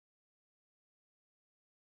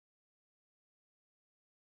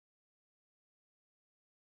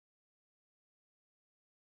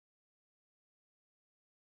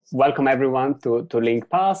welcome everyone to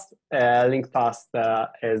LinkPast. LinkPast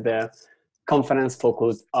is the conference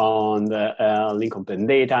focused on the link open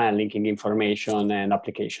data and linking information and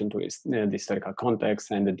application to the historical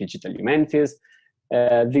context and the digital humanities.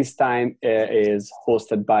 This time is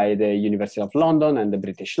hosted by the University of London and the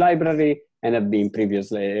British Library, and have been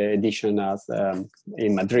previously edition as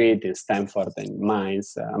in Madrid, in Stanford, and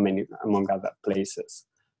Mainz, among other places.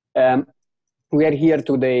 We are here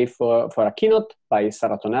today for a keynote by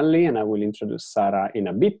Sara Tonelli, and I will introduce Sara in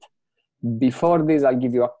a bit. Before this, I'll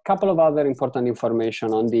give you a couple of other important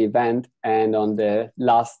information on the event and on the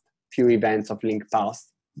last few events of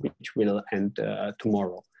LinkPast, which will end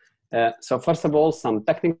tomorrow. So first of all, some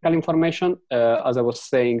technical information. As I was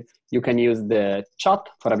saying, you can use the chat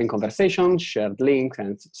for having conversations, shared links,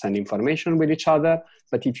 and send information with each other.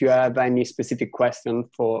 But if you have any specific question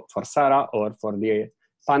for Sara or for the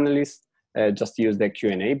panelists, just use the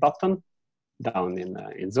Q&A button down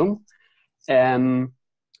in Zoom.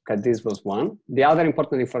 Okay, this was one. The other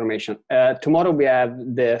important information, tomorrow we have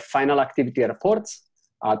the final activity reports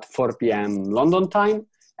at 4 p.m. London time,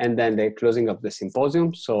 and then the closing of the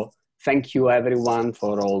symposium. So thank you everyone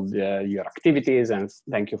for all your activities, and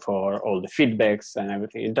thank you for all the feedbacks and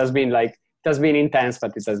everything. It has been intense,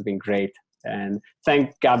 but it has been great. And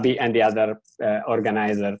thank Gabby and the other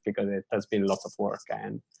organizer, because it has been lots of work,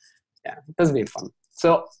 and yeah, it has been fun.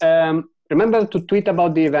 So remember to tweet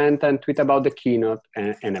about the event and tweet about the keynote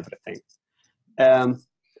and everything. I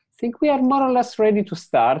think we are more or less ready to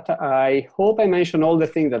start. I hope I mentioned all the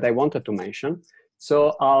things that I wanted to mention.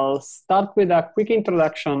 So I'll start with a quick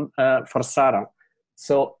introduction for Sara.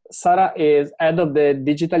 So Sara is head of the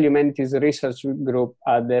Digital Humanities Research Group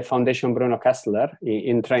at the Fondazione Bruno Kessler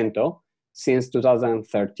in Trento since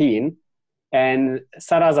 2013. And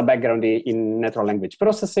Sara has a background in natural language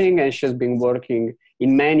processing, and she's been working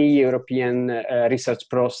in many European research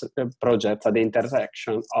projects at the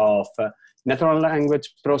intersection of natural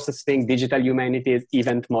language processing, digital humanities,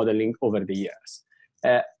 event modeling over the years.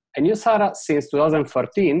 I knew Sara since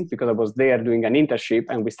 2014 because I was there doing an internship,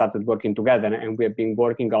 and we started working together, and we have been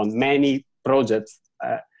working on many projects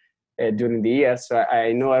during the years. So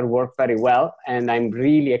I know her work very well, and I'm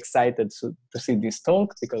really excited to see this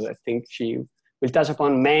talk, because I think she will touch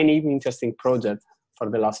upon many interesting projects for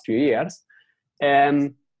the last few years.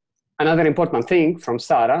 Another important thing from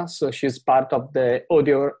Sara, so she's part of the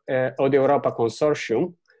Audio Europa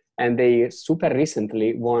Consortium, and they super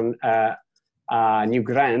recently won a new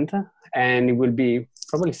grant, and it will be,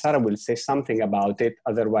 probably Sara will say something about it,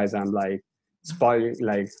 otherwise I'm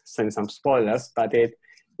saying some spoilers, but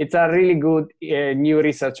it's a really good new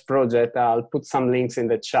research project. I'll put some links in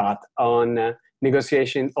the chat on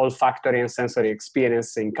negotiation, olfactory and sensory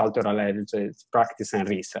experience in cultural heritage practice and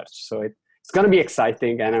research. So it's going to be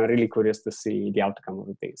exciting, and I'm really curious to see the outcome of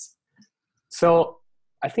this. So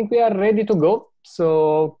I think we are ready to go.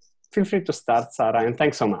 So feel free to start, Sara, and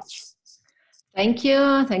thanks so much. Thank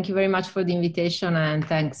you. Thank you very much for the invitation, and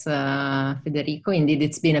thanks, Federico. Indeed,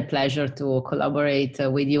 it's been a pleasure to collaborate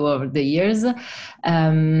with you over the years.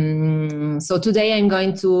 So today I'm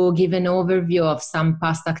going to give an overview of some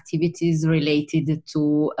past activities related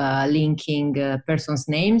to linking persons'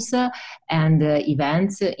 names and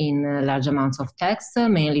events in large amounts of text,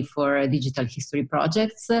 mainly for digital history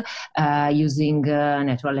projects using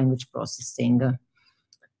natural language processing.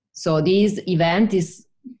 So this event is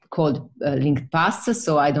called LinkPast,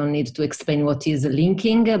 so I don't need to explain what is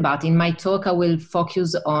linking, but in my talk I will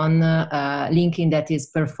focus on linking that is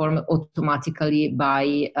performed automatically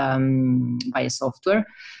by a software.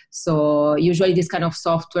 So usually these kind of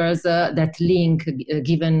softwares that link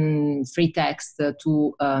given free text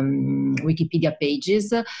to Wikipedia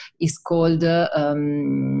pages is called,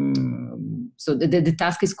 so the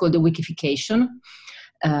task is called the wikification.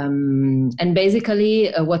 And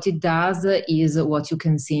basically what it does is what you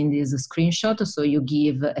can see in this screenshot. So you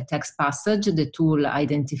give a text passage, the tool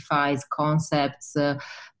identifies concepts,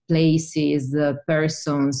 places,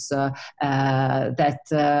 persons that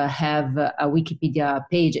have a Wikipedia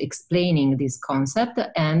page explaining this concept,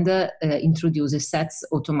 and sets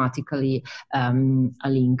automatically a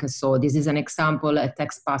link. So this is an example, a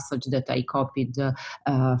text passage that I copied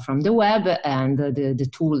from the web, and the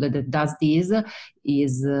tool that does this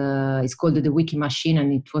is called the Wiki Machine,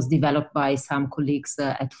 and it was developed by some colleagues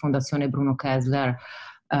at Fondazione Bruno Kessler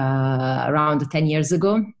around 10 years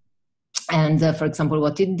ago. And for example,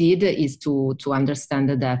 what it did is to understand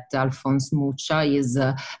that Alphonse Mucha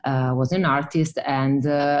was an artist, and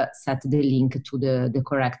set the link to the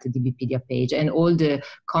correct Wikipedia page. And all the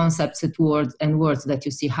concepts and words that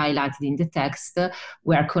you see highlighted in the text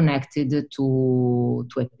were connected to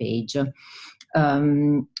a page.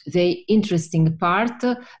 the interesting part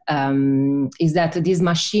is that this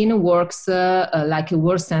machine works like a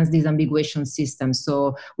word sense disambiguation system.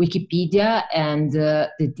 So Wikipedia and the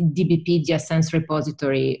DBpedia Sense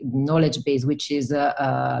Repository knowledge base, which is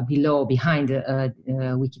behind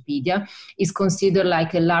Wikipedia, is considered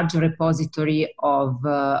like a large repository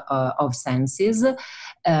of senses.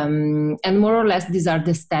 And more or less, these are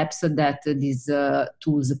the steps that these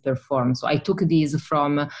tools perform. So I took these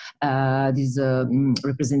from this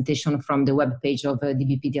representation from the web page of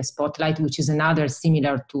DBpedia Spotlight, which is another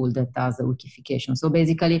similar tool that does wikification. So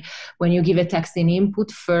basically, when you give a text in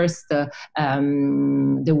input, first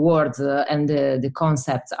the words and the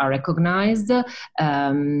concepts are recognized.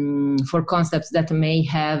 For concepts that may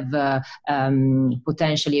have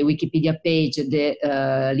potentially a Wikipedia page,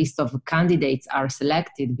 the list of candidates are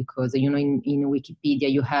selected, because in Wikipedia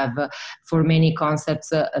you have for many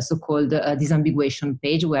concepts a so-called disambiguation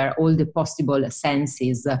page where all the possible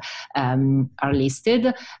senses are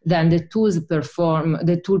listed. Then the tool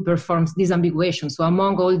performs disambiguation. So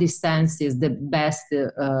among all these senses, the best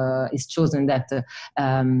is chosen that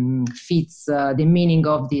fits the meaning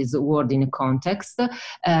of this word in a context,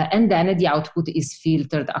 and then the output is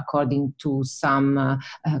filtered according to some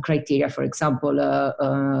criteria. For example,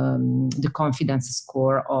 the confidence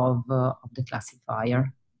score of the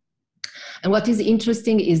classifier. And what is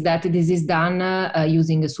interesting is that this is done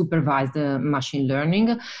using a supervised machine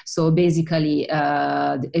learning. So basically,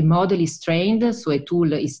 a model is trained, so a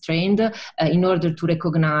tool is trained in order to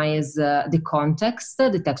recognize the context,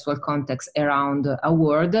 the textual context around a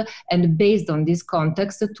word, and based on this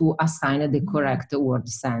context to assign the correct word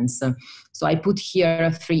sense. So I put here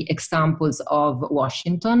 3 examples of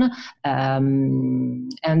Washington,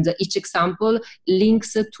 and each example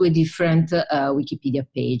links to a different Wikipedia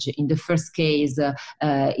page. In the first case,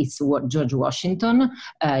 it's George Washington.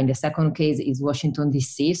 In the second case is Washington,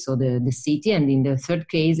 D.C., so the city. And in the third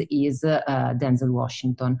case is Denzel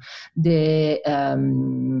Washington. The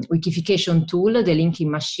wikification tool, the linking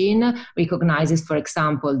machine, recognizes, for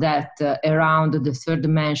example, that around the third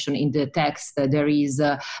mention in the text, there is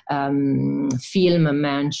film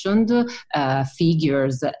mentioned,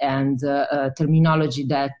 figures and terminology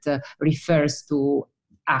that refers to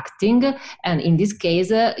acting, and in this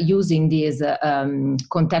case, using this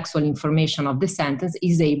contextual information of the sentence,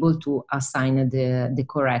 is able to assign the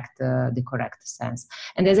correct sense.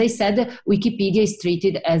 And as I said, Wikipedia is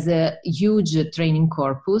treated as a huge training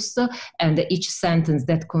corpus, and each sentence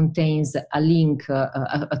that contains a link,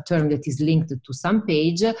 a term that is linked to some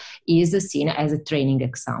page, is seen as a training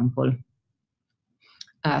example.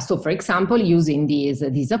 So, for example, using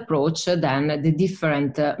this approach, then the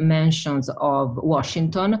different mentions of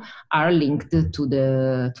Washington are linked to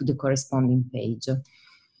the corresponding page.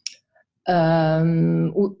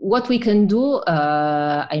 What we can do,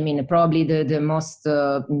 probably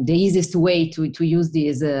the easiest way to use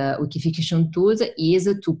these wikification tools is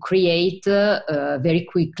to create very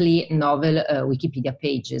quickly novel Wikipedia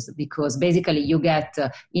pages, because basically you get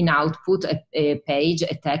in output a page,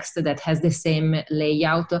 a text that has the same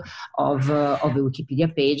layout of a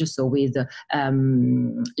Wikipedia page, so with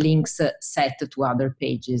links set to other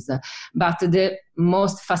pages. But the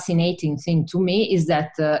most fascinating thing to me is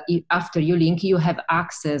that after you link, you have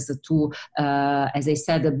access to, as I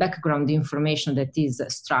said, the background information that is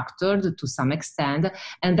structured to some extent,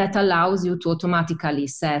 and that allows you to automatically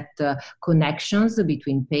set connections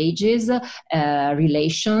between pages,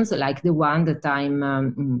 relations like the one that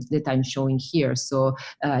I'm showing here. So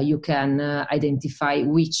you can identify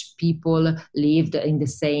which people lived in the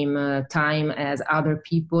same time as other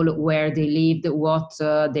people, where they lived, what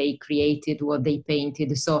they created, what they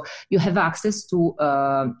painted. So you have access to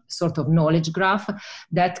sort of knowledge graph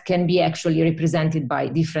that can be actually represented by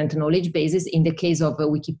different knowledge bases. In the case of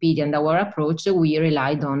Wikipedia and our approach, we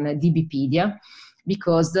relied on DBpedia,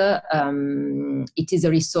 because it is a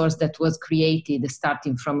resource that was created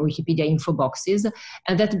starting from Wikipedia info boxes,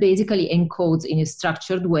 and that basically encodes in a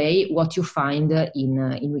structured way what you find in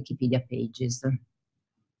Wikipedia pages.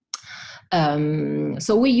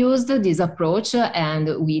 So we used this approach,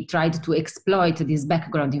 and we tried to exploit this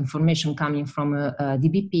background information coming from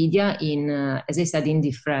DBpedia in, as I said, in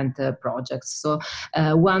different projects. So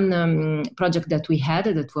one project that we had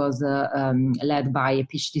that was led by a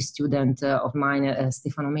PhD student of mine,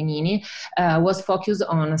 Stefano Menini, was focused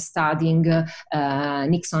on studying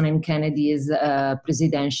Nixon and Kennedy's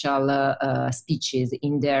presidential speeches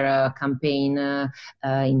in their campaign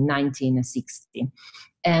in 1960.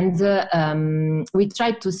 And we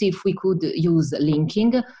tried to see if we could use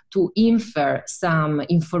linking to infer some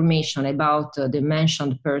information about the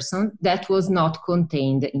mentioned person that was not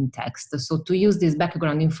contained in text. So to use this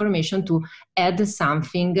background information to add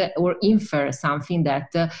something or infer something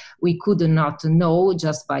that we could not know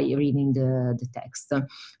just by reading the text.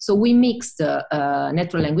 So we mixed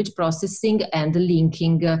natural language processing and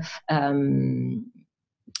linking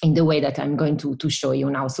in the way that I'm going to show you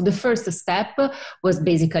now. So the first step was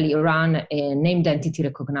basically run a named entity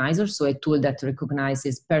recognizer, so a tool that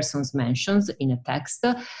recognizes persons mentions in a text.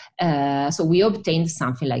 So we obtained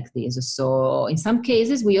something like this. So in some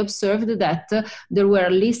cases, we observed that there were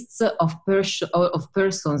lists of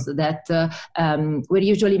persons that were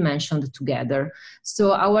usually mentioned together.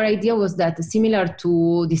 So our idea was that, similar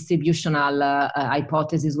to distributional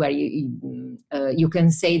hypothesis, where you can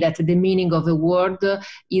say that the meaning of a word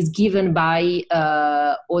is given by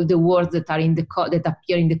all the words that are that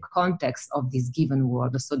appear in the context of this given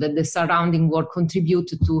word, so that the surrounding word contribute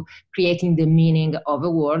to creating the meaning of a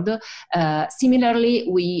word. Similarly,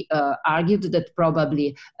 we argued that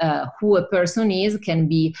probably who a person is can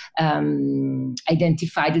be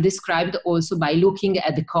identified, described also by looking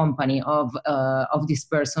at the company of this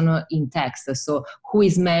person in text. So who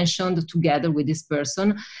is mentioned together with this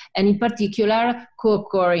person, and in particular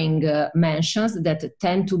co-occurring mentions that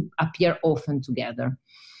tend to appear often together.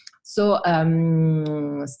 So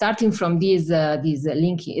starting from this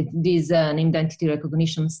named entity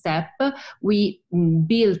recognition step, we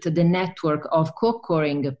built the network of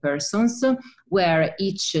co-occurring persons where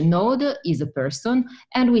each node is a person,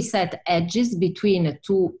 and we set edges between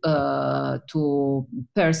two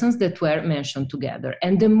persons that were mentioned together.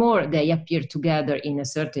 And the more they appear together in a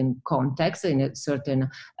certain context, in a certain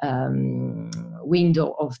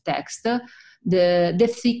window of text, the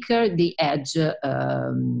thicker the edge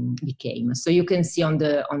became. So you can see on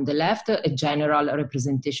the left a general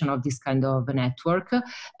representation of this kind of network,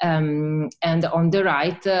 and on the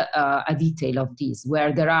right a detail of this,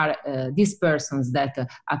 where there are these persons that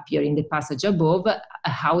appear in the passage above,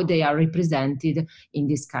 how they are represented in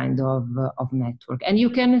this kind of network. And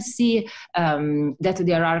you can see that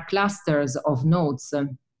there are clusters of nodes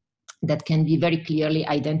that can be very clearly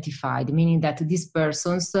identified, meaning that these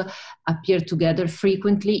persons appear together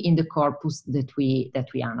frequently in the corpus that we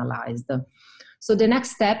analyzed. So the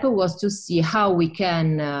next step was to see how we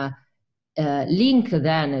can link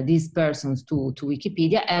then these persons to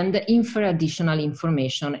Wikipedia and infer additional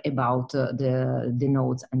information about the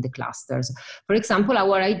nodes and the clusters. For example,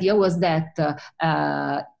 our idea was that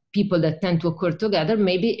people that tend to occur together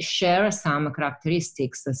maybe share some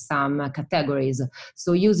characteristics, some categories.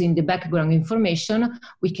 So using the background information,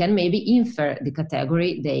 we can maybe infer the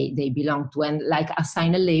category they belong to, and like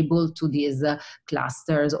assign a label to these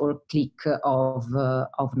clusters or clique of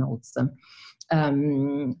nodes.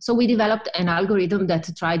 So we developed an algorithm that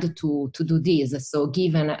tried to do this. So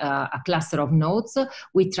given a cluster of nodes,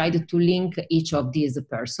 we tried to link each of these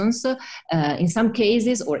persons. In some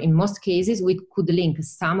cases, or in most cases, we could link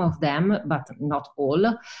some of them, but not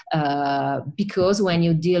all, because when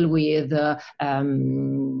you deal with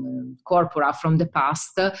corpora from the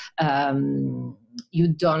past,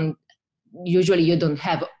 usually you don't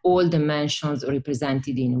have all the mentions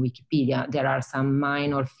represented in Wikipedia. There are some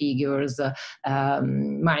minor figures,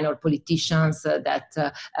 minor politicians that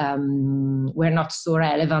were not so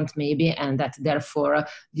relevant maybe, and that therefore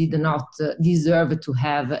did not deserve to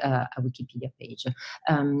have a Wikipedia page.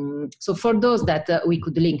 So for those that we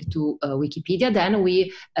could link to Wikipedia, then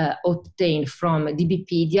we obtained from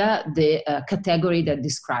DBpedia the category that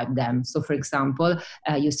described them. So for example,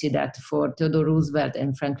 you see that for Theodore Roosevelt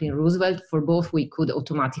and Franklin Roosevelt, for both, we could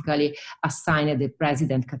automatically assign the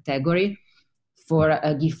president category. For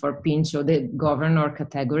Guy for Pinchot, the governor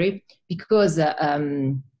category, because as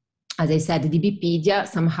I said, DBpedia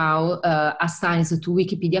somehow assigns to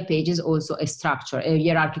Wikipedia pages also a structure, a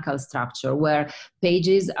hierarchical structure, where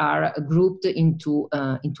pages are grouped into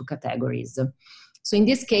categories. So in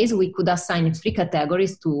this case, we could assign 3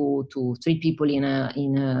 categories to 3 people in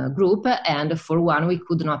a group, and for one, we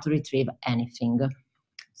could not retrieve anything.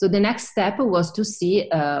 So the next step was to see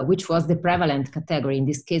which was the prevalent category. In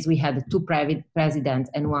this case, we had 2 presidents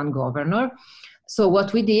and 1 governor. So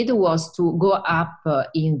what we did was to go up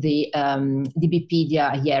in the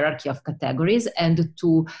DBpedia hierarchy of categories and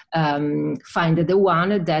to find the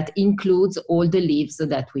one that includes all the leaves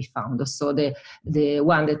that we found. So the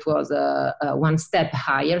one that was one step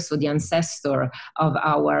higher, so the ancestor of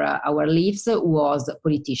our leaves, was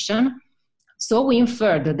politician. So we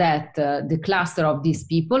inferred that the cluster of these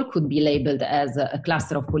people could be labeled as a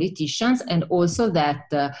cluster of politicians, and also that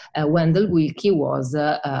Wendell Willkie was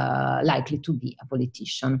likely to be a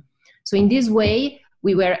politician. So in this way,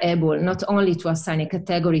 we were able not only to assign a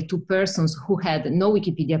category to persons who had no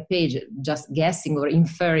Wikipedia page, just guessing or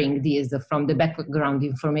inferring these from the background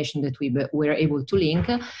information that we were able to link,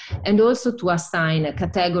 and also to assign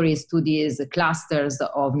categories to these clusters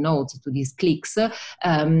of nodes, to these cliques,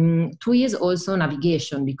 to ease also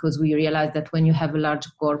navigation, because we realized that when you have a large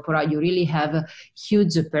corpora, you really have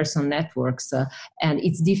huge person networks, and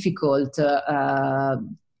it's difficult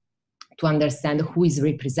to understand who is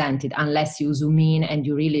represented unless you zoom in and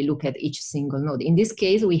you really look at each single node. In this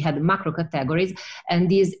case, we had macro categories, and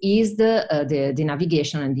this is the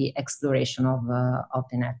navigation and the exploration of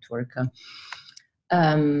the network.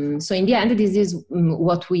 So in the end, this is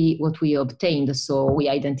what we obtained. So we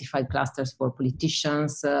identified clusters for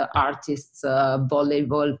politicians, artists,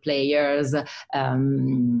 volleyball players,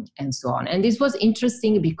 and so on. And this was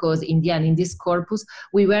interesting because in the end, in this corpus,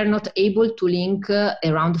 we were not able to link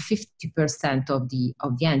around 50% of the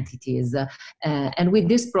entities. And with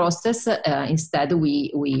this process, instead,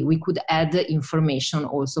 we could add information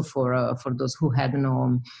also for those who had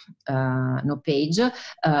no page.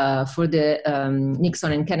 For the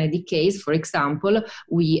Nixon and Kennedy case, for example,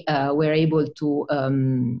 we were able to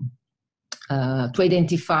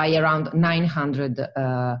identify around 900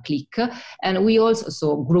 click, and we also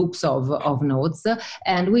saw groups of nodes,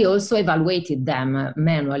 and we also evaluated them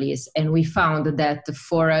manually, and we found that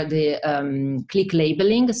for the click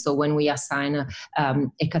labeling, so when we assign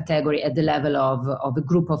a category at the level of a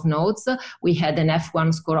group of nodes, we had an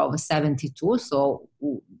F1 score of 72, so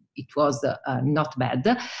it was not bad.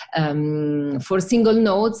 For single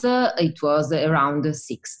nodes, it was around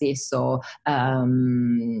 60. So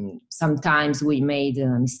sometimes we made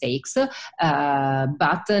mistakes,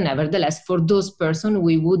 but nevertheless, for those persons,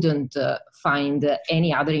 we wouldn't find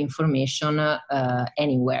any other information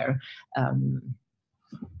anywhere.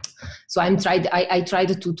 So I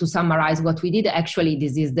tried to summarize what we did. Actually,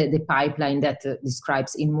 this is the pipeline that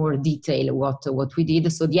describes in more detail what we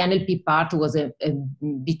did. So the NLP part was a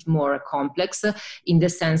bit more complex in the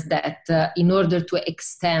sense that in order to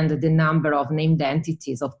extend the number of named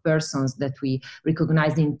entities of persons that we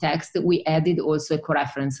recognized in text, we added also a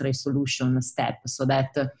coreference resolution step so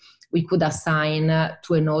that we could assign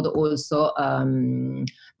to a node also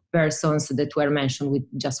persons that were mentioned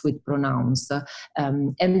with pronouns,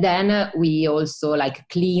 and then we also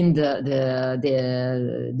cleaned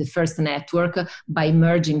the first network by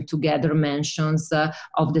merging together mentions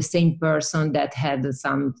of the same person that had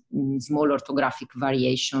some small orthographic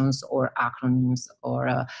variations or acronyms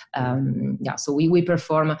or so we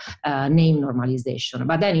perform name normalization.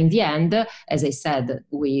 But then in the end, as I said,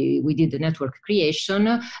 we did the network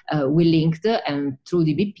creation, we linked, and through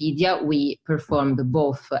the Wikipedia we performed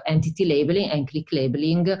both entity labeling and click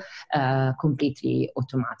labeling completely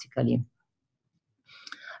automatically.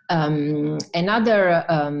 Another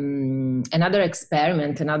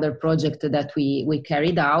experiment, another project that we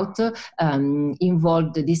carried out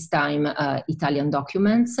involved this time Italian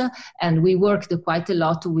documents, and we worked quite a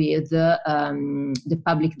lot with the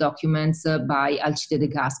public documents by Alcide De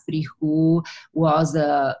Gasperi, who was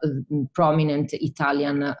a prominent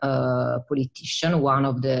Italian politician, one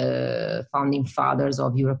of the founding fathers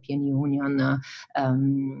of European Union.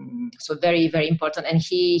 So very, very important, and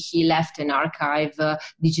he left an archive,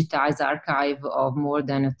 digitized archive of more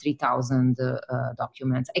than 3,000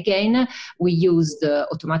 documents. Again, we used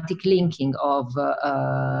automatic linking of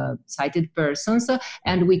cited persons,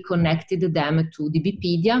 and we connected them to the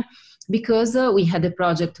Wikipedia, because we had a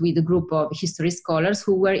project with a group of history scholars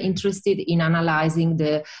who were interested in analyzing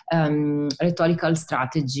the rhetorical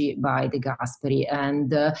strategy by De Gasperi,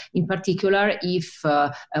 and in particular, if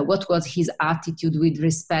what was his attitude with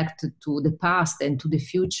respect to the past and to the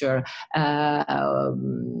future,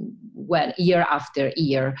 well, year after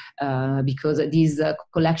year, because this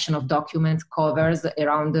collection of documents covers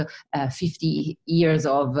around 50 years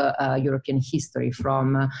of European history,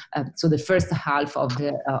 from so the first half of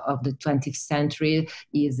the 20th century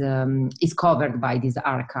is covered by this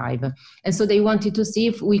archive. And so they wanted to see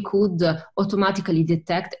if we could automatically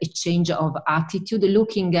detect a change of attitude,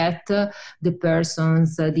 looking at the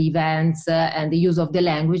persons, the events, and the use of the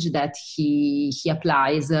language that he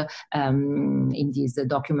applies in these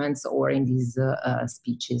documents or in these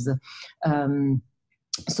speeches.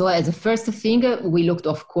 So as a first thing, we looked,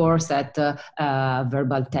 of course, at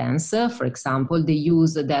verbal tense. For example, the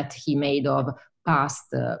use that he made of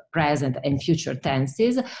past, present, and future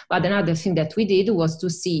tenses. But another thing that we did was to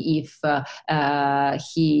see if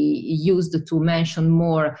he used to mention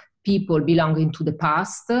more people belonging to the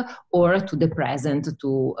past or to the present,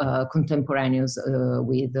 to contemporaneous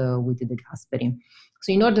with De Gasperi.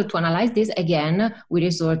 So in order to analyze this, again, we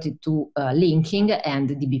resorted to linking and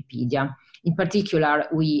DBpedia. In particular,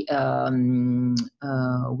 we ran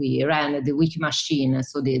the wiki machine,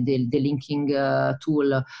 so the linking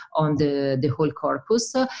tool on the whole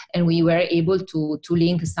corpus, and we were able to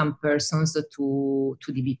link some persons to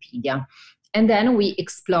DBpedia. And then we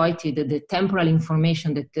exploited the temporal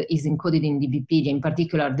information that is encoded in DBpedia, in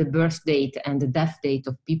particular the birth date and the death date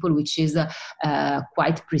of people, which is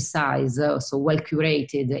quite precise, so well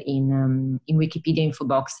curated in Wikipedia info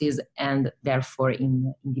boxes and therefore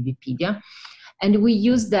in DBpedia. And we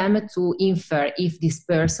use them to infer if these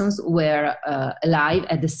persons were alive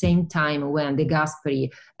at the same time when De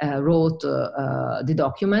Gasperi wrote the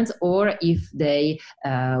documents, or if they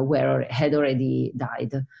had already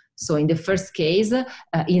died. So in the first case,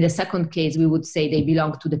 in the second case, we would say they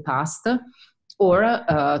belong to the past or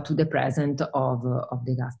to the present of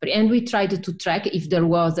De Gasperi. And we tried to track if there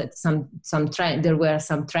was there were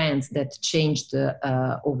some trends that changed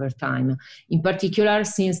over time. In particular,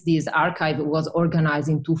 since this archive was organized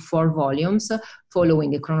into 4 volumes,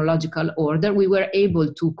 following a chronological order, we were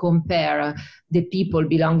able to compare the people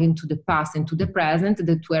belonging to the past and to the present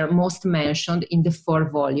that were most mentioned in the 4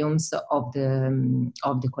 volumes of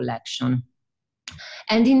the collection.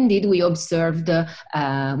 And indeed, we observed the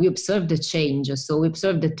change. So we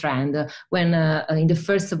observed the trend when in the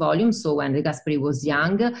first volume, so when De Gasperi was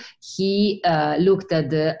young, he looked at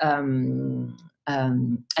the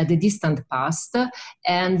distant past,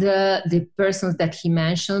 and the persons that he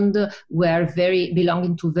mentioned were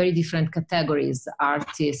belonging to very different categories: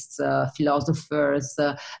 artists, philosophers,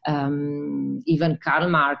 even Karl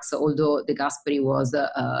Marx, although De Gasperi was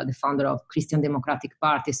the founder of Christian Democratic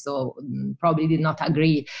Party, so probably did not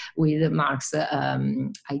agree with Marx's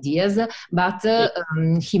ideas, but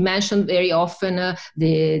he mentioned very often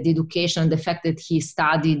the education, the fact that he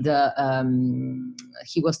studied,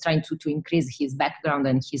 he was trying to increase his background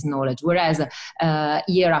and his knowledge, whereas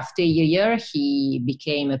year after year he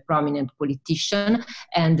became a prominent politician,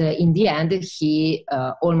 and in the end he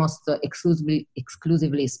almost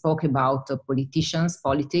exclusively spoke about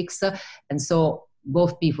politics, and so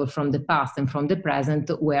both people from the past and from the present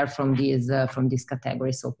were from these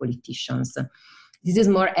categories of politicians. This is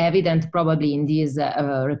more evident probably in this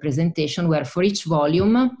representation, where for each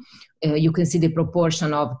volume you can see the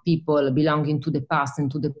proportion of people belonging to the past and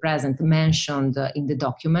to the present mentioned in the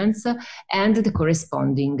documents and the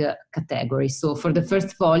corresponding category. So for the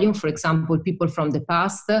first volume, for example, people from the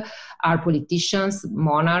past are politicians,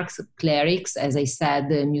 monarchs, clerics, as I said,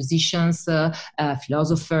 musicians,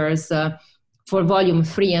 philosophers. For volume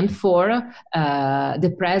 3 and 4,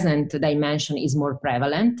 the present dimension is more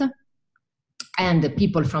prevalent. And the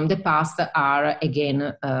people from the past are,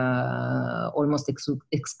 again, almost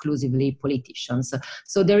exclusively politicians.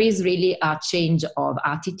 So there is really a change of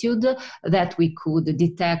attitude that we could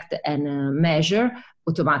detect and measure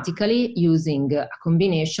automatically using a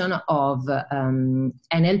combination of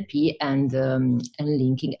NLP and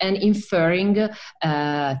linking, and inferring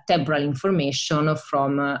temporal information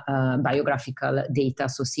from biographical data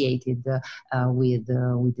associated with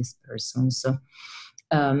these persons.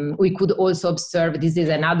 We could also observe, this is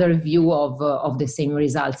another view of the same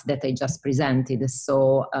results that I just presented.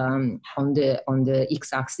 So on the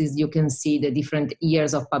x-axis, you can see the different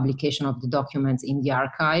years of publication of the documents in the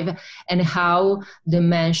archive, and how the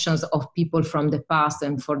mentions of people from the past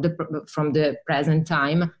and from the present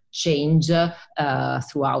time change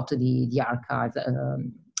throughout the archive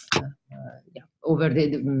over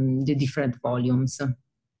the different volumes.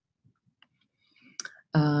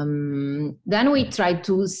 Then we tried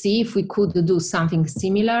to see if we could do something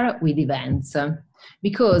similar with events,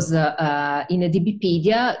 because in a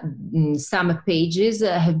DBpedia, some pages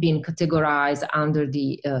have been categorized under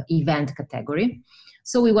the event category.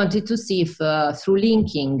 So we wanted to see if through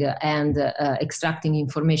linking and extracting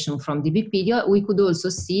information from DBpedia, we could also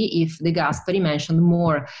see if De Gasperi mentioned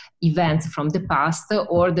more events from the past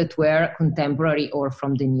or that were contemporary or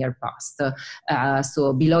from the near past.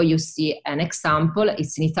 So below you see an example.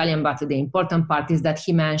 It's in Italian, but the important part is that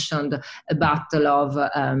he mentioned a battle of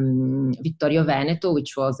Vittorio Veneto,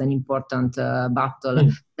 which was an important battle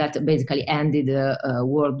that basically ended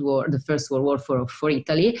the First World War for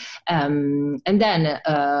Italy. And then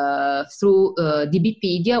through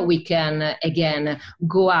DBpedia, we can again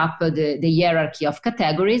go up the hierarchy of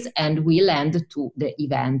categories, and we land to the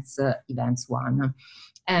events one.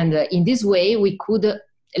 And in this way, we could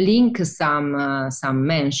link some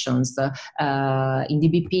mentions. In the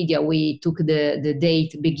Wikipedia, we took the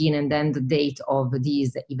date begin and then the date of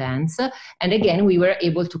these events. And again, we were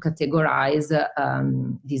able to categorize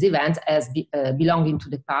these events as belonging to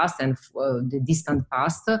the past and the distant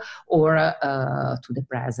past, or to the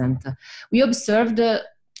present. We observed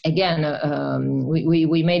again,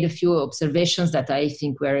 we made a few observations that I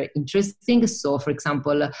think were interesting. So, for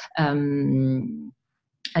example,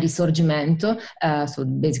 Risorgimento, so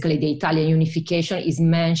basically the Italian unification, is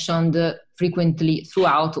mentioned frequently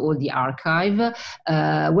throughout all the archive,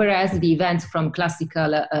 whereas the events from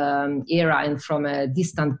classical era and from a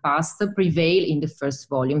distant past prevail in the first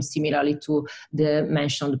volume, similarly to the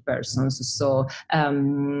mentioned persons. So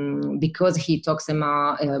because he talks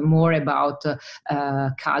more about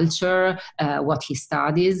culture, what he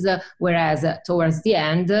studies, whereas towards the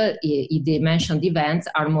end, the mentioned events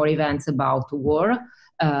are more events about war,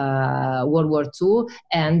 World War II,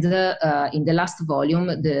 and in the last volume,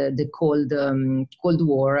 the Cold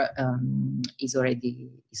War is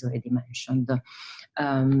already mentioned.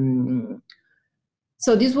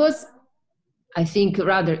 So this was, I think,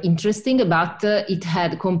 rather interesting, but it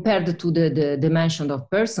had, compared to the dimension of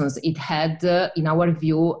persons, it had, in our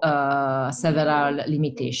view, several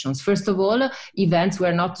limitations. First of all, events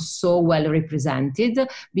were not so well represented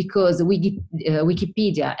because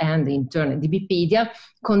Wikipedia and in turn the Wikipedia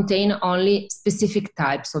contain only specific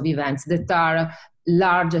types of events that are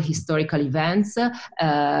large historical events.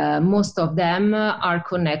 Most of them are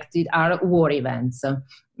war events.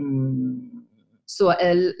 So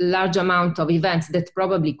a large amount of events that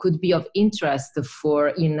probably could be of interest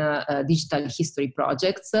in digital history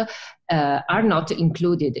projects are not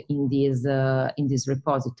included in this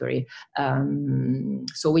repository.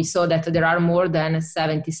 So we saw that there are more than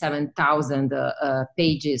 77,000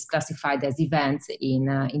 pages classified as events in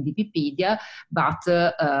the Wikipedia, but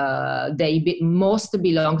most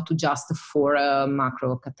belong to just 4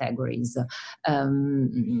 macro categories.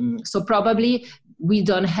 So probably we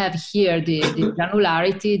don't have here the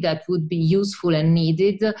granularity that would be useful and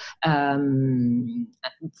needed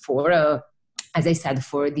for as I said,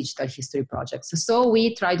 for digital history projects. So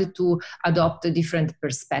we tried to adopt a different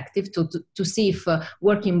perspective to see if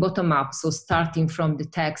working bottom up, so starting from the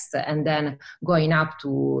text and then going up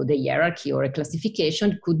to the hierarchy or a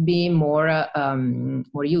classification, could be more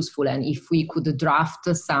useful. And if we could draft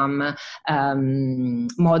some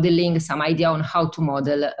modeling, some idea on how to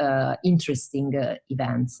model interesting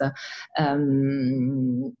events.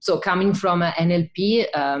 So coming from NLP,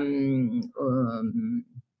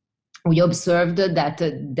 we observed that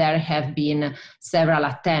there have been several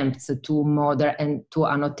attempts to model and to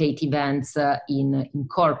annotate events in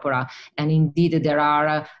corpora, and indeed there are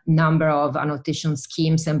a number of annotation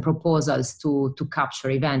schemes and proposals to capture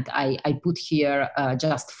event. I put here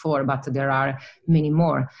just 4, but there are many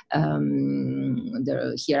more.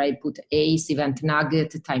 Here I put ACE, Event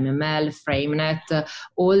Nugget, TimeML, FrameNet,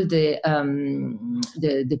 all the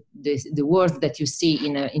words that you see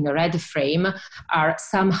in a red frame are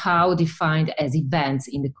somehow defined as events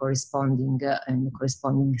in the corresponding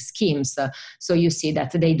schemes. So you see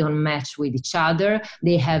that they don't match with each other,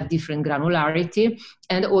 they have different granularity,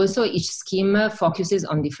 and also each scheme focuses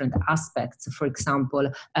on different aspects. For example,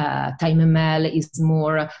 TimeML is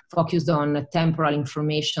more focused on temporal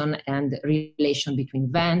information and relation between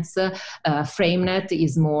events. FrameNet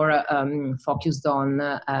is more focused on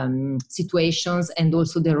situations and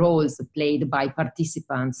also the roles played by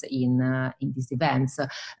participants in these events.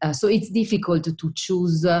 So it's difficult to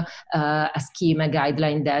choose a scheme, a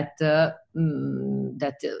guideline that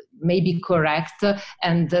may be correct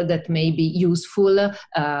and that may be useful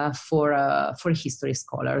for history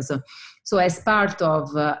scholars. So as part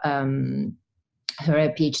of her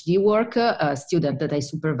PhD work, a student that I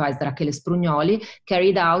supervised, Rachele Sprugnoli,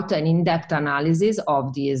 carried out an in-depth analysis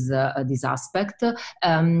of this aspect,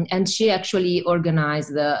 and she actually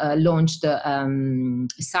launched a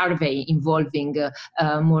survey involving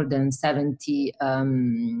more than 70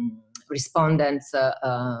 respondents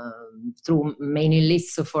through mailing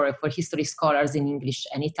lists for history scholars in English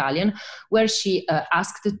and Italian, where she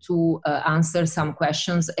asked to answer some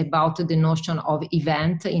questions about the notion of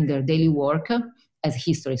event in their daily work as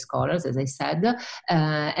history scholars, as I said.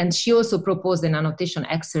 And she also proposed an annotation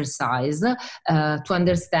exercise to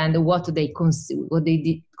understand what they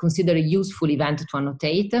consider a useful event to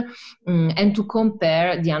annotate, and to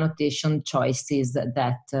compare the annotation choices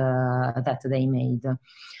that they made.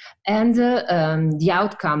 And the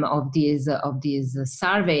outcome of this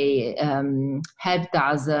survey helped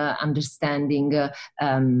us understanding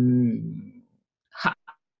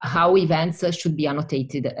how events should be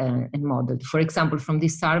annotated and modeled. For example, from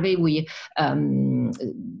this survey,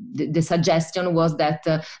 the suggestion was that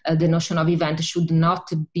the notion of event should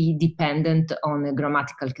not be dependent on a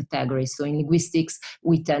grammatical category. So in linguistics,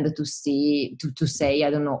 we tend to say, I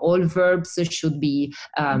don't know, all verbs should be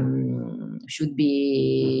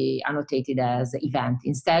annotated as event.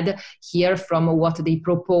 Instead, here, from what they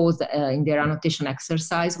proposed in their annotation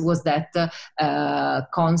exercise, was that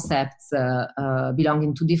concepts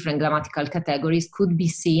belonging to different grammatical categories could be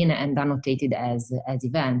seen and annotated as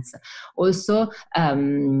events. Also,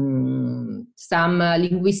 some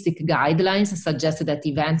linguistic guidelines suggested that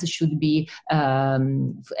events should be,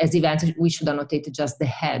 as events, we should annotate just the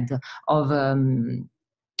head of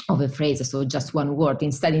a phrase, so just one word.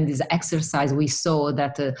 Instead, in this exercise, we saw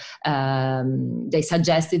that they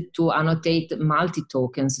suggested to annotate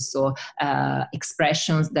multi-tokens, so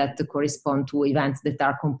expressions that correspond to events that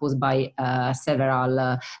are composed by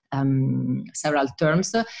several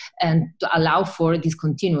terms, and to allow for these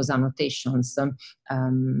continuous annotations.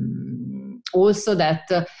 Also, that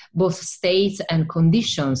both states and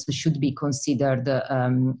conditions should be considered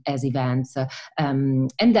as events, and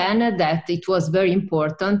then that it was very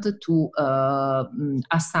important to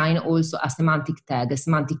assign also a semantic tag, a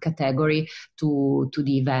semantic category to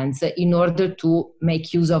the events, in order to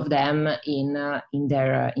make use of them in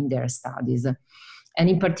their studies. And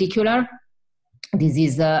in particular, this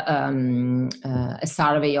is a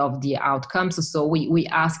survey of the outcomes. So we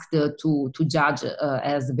asked to judge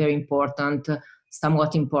as very important,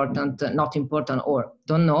 somewhat important, not important, or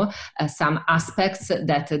don't know, some aspects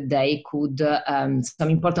that they could, some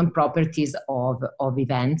important properties of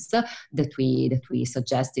events that we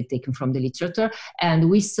suggested, taken from the literature. And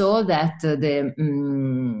we saw that the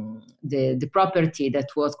property that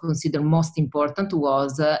was considered most important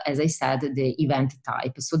was, as I said, the event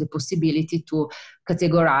type. So the possibility to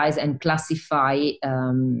categorize and classify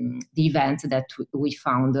the events that we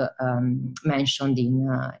found mentioned in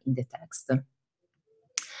the text.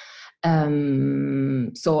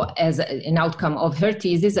 So as an outcome of her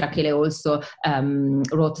thesis, Rachele also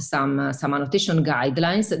wrote some annotation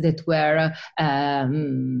guidelines that were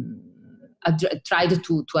tried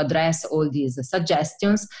to address all these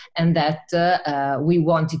suggestions, and that we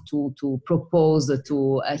wanted to propose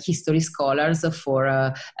to history scholars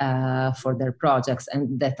for their projects,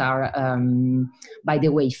 and that are, by the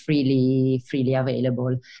way, freely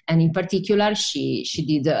available. And in particular, she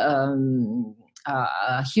did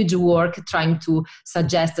huge work trying to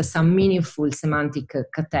suggest some meaningful semantic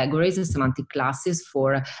categories, semantic classes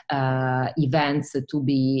for events to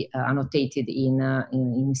be annotated in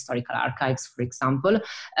historical archives, for example.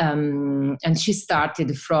 And she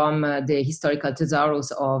started from the historical thesaurus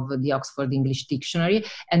of the Oxford English Dictionary,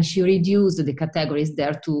 and she reduced the categories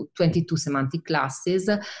there to 22 semantic classes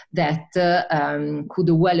that could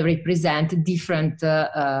well represent different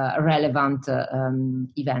relevant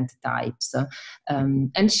event types.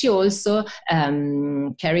 And she also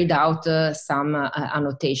carried out some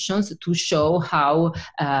annotations to show how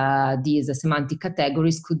these semantic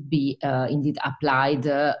categories could be indeed applied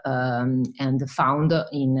and found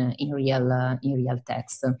in real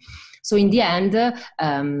text. So in the end,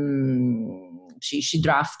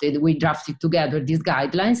 we drafted together these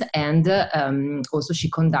guidelines, and also she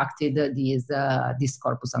conducted this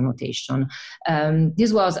corpus annotation.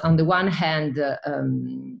 This was, on the one hand,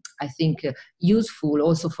 I think, useful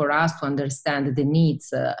also for us to understand the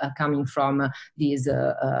needs coming from this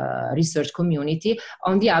research community.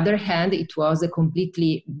 On the other hand, it was a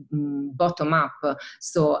completely bottom-up.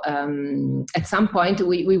 So at some point,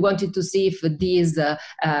 we wanted to see if this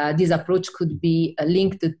approach could be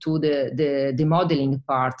linked to the modeling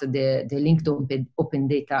part, the linked open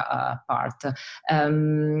data part.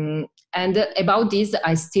 And about this,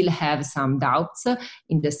 I still have some doubts,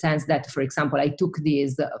 in the sense that, for example, I took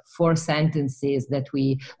these 4 sentences that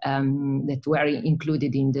were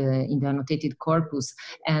included in the annotated corpus,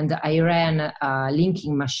 and I ran the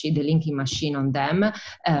linking machine on them.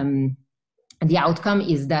 The outcome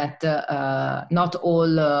is that not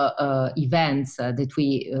all events that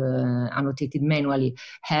we annotated manually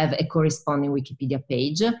have a corresponding Wikipedia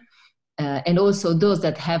page. And also those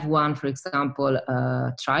that have one, for example,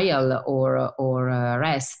 trial or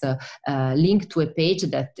rest, linked to a page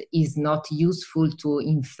that is not useful to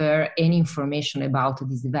infer any information about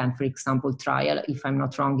this event. For example, trial, if I'm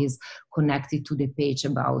not wrong, is connected to the page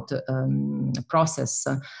about process.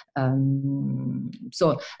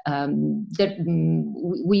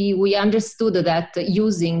 We understood that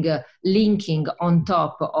using linking on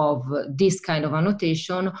top of this kind of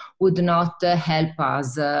annotation would not help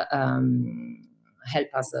us help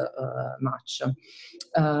us much.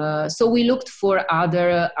 So we looked for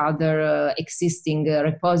other existing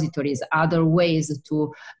repositories, other ways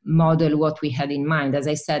to model what we had in mind. As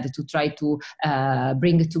I said, to try to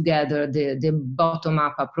bring together the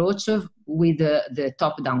bottom-up approach with the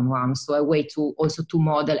top-down one, so a way to also to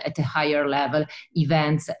model at a higher level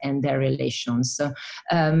events and their relations.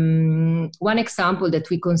 One example that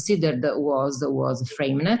we considered was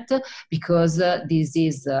FrameNet, because this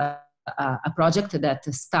is a project that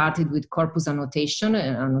started with corpus annotation,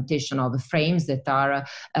 annotation of frames that are,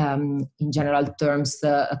 in general terms,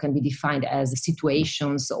 can be defined as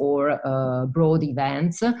situations or broad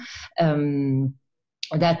events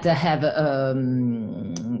that have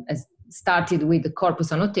started with the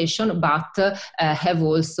corpus annotation, but have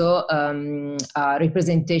also a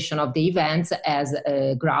representation of the events as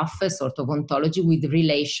a graph, a sort of ontology with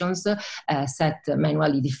relations set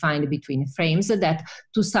manually defined between frames that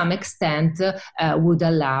to some extent would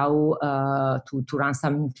allow to run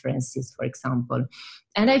some inferences, for example.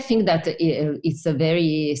 And I think that it's a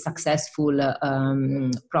very successful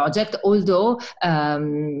project, although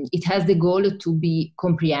it has the goal to be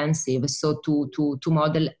comprehensive, so to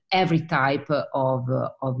model every type of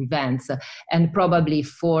events. And probably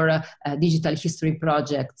for digital history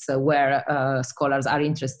projects where scholars are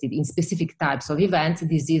interested in specific types of events,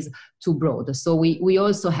 this is too broad. So we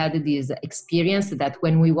also had this experience that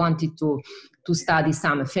when we wanted to study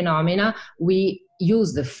some phenomena, we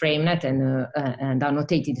use the FrameNet and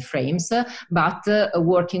annotated frames, but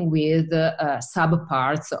working with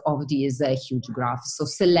subparts of these huge graphs. So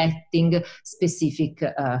selecting specific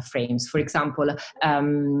frames. For example,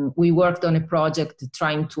 we worked on a project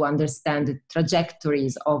trying to understand the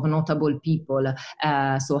trajectories of notable people,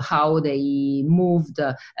 so how they moved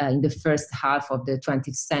in the first half of the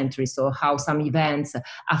 20th century, so how some events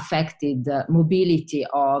affected mobility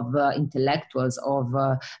of intellectuals, of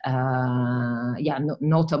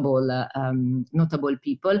notable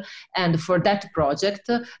people. And for that project,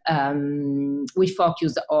 we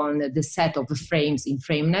focused on the set of frames in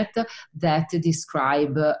FrameNet that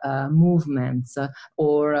describe movements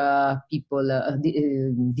or people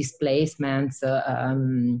displacements,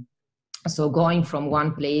 so going from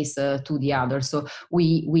one place to the other. So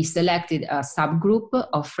we selected a subgroup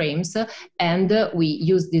of frames, and we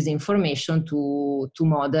used this information to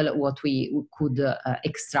model what we could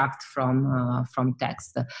extract from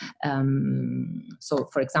text. So,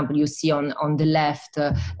 for example, you see on the left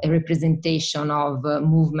a representation of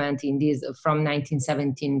movement in this from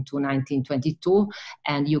 1917 to 1922,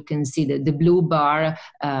 and you can see that the blue bar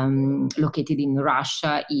located in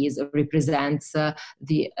Russia represents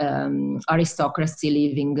the aristocracy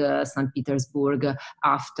leaving St. Petersburg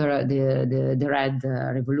after the Red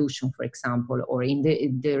Revolution, for example, or in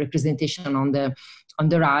the representation on the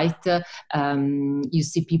right, you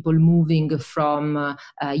see people moving from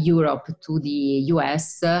Europe to the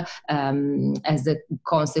US as a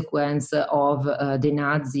consequence of the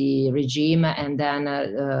Nazi regime and then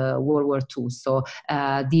World War II. So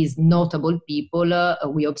these notable people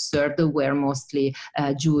we observed were mostly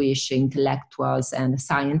Jewish intellectuals and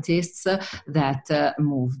scientists that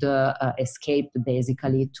escaped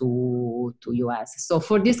basically to US. So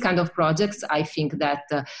for this kind of projects, I think that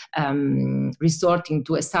resorting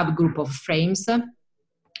to a subgroup of frames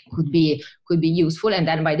could be useful. And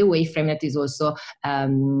then, by the way, FrameNet is also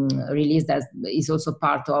released is also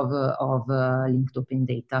part of linked open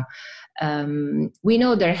data. We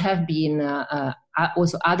know there have been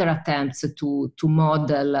also other attempts to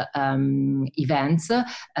model events.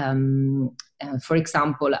 For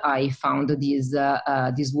example, I found this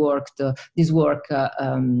work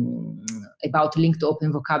about linked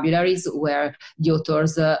open vocabularies, where the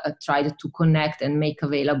authors tried to connect and make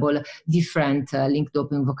available different linked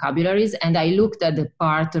open vocabularies. And I looked at the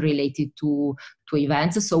part related to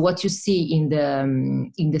events. So what you see in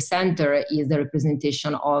the center is the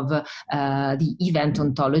representation of the event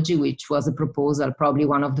ontology, which was a proposal, probably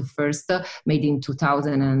one of the first, made in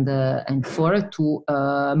 2004, to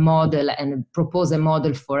model and propose a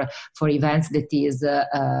model for events that is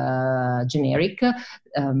generic.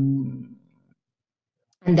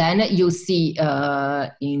 And then you see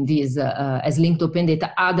in this, as linked open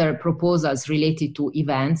data, other proposals related to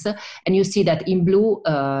events. And you see that in blue,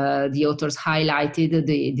 the authors highlighted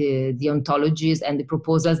the ontologies and the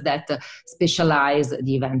proposals that specialize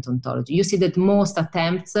the event ontology. You see that most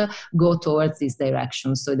attempts go towards this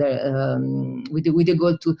direction. So with the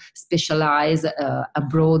goal to specialize a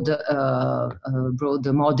broad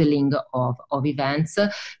modeling of events,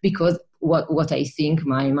 because what I think,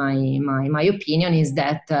 my opinion is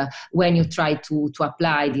that when you try to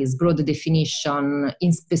apply this broad definition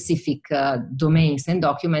in specific domains and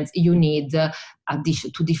documents, you need to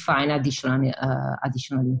define additional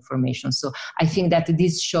information. So I think that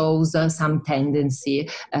this shows some tendency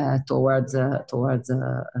towards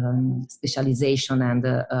specialization and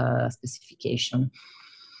specification.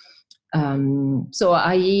 So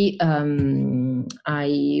I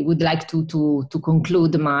would like to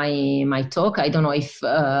conclude my talk. I don't know if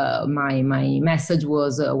my message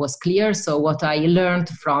was clear. So what I learned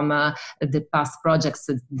from the past projects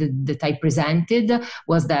that I presented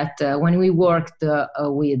was that when we worked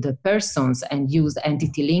with persons and used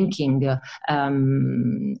entity linking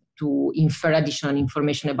to infer additional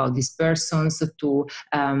information about these persons, to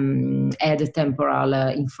add temporal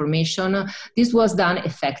information. This was done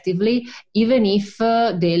effectively, even if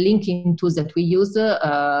the linking tools that we use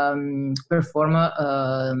perform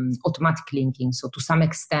automatic linking. So to some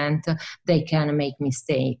extent, they can make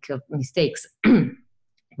mistakes.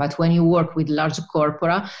 But when you work with large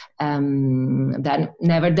corpora, then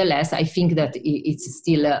nevertheless, I think that it's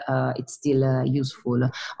still useful.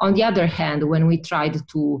 On the other hand, when we tried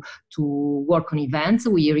to work on events,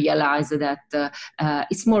 we realized that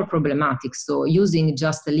it's more problematic. So using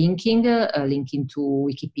just linking to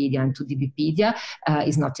Wikipedia and to DBpedia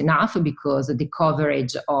is not enough, because the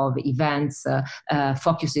coverage of events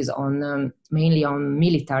focuses on mainly on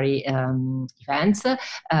military events.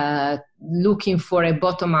 Looking for a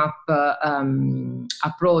bottom-up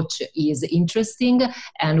approach is interesting,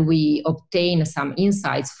 and we obtain some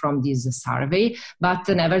insights from this survey, but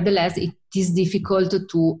nevertheless it is difficult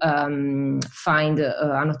to find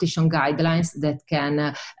annotation guidelines that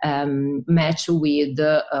can match with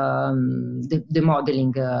the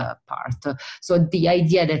modeling part. So the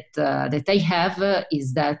idea that I have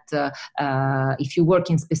is that if you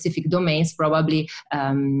work in specific domains, probably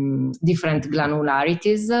different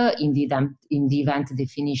granularities in the event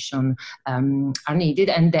definition are needed,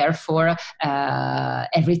 and therefore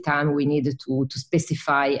every time we need to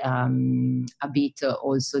specify a bit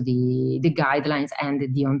also the guidelines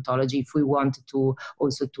and the ontology if we want to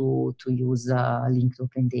also to use linked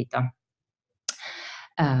open data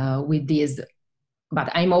with this. But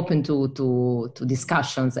I'm open to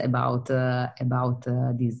discussions about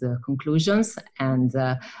these conclusions, and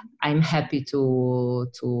I'm happy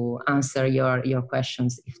to answer your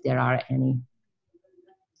questions if there are any.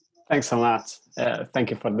 Thanks so much.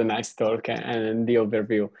 Thank you for the nice talk and the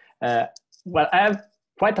overview. Well, I have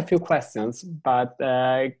quite a few questions, but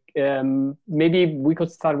maybe we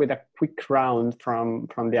could start with a quick round from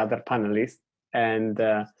the other panelists,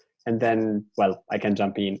 and then, well, I can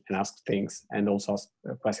jump in and ask things, and also ask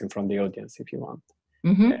a question from the audience if you want.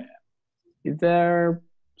 Mm-hmm. Is there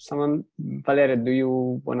someone, Valeria, do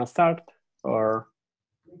you want to start? Or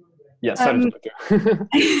yeah, sorry.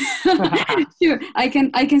 Sure, I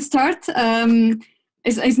can start.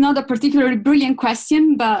 It's not a particularly brilliant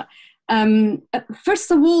question, but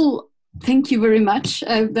first of all, thank you very much.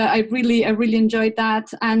 I really enjoyed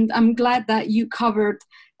that, and I'm glad that you covered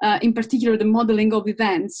in particular the modeling of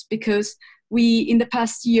events, because in the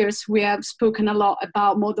past years we have spoken a lot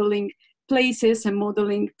about modeling places and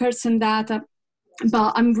modeling person data,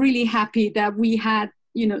 but I'm really happy that we had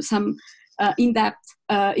some in-depth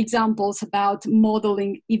examples about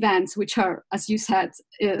modeling events, which are, as you said,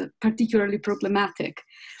 particularly problematic.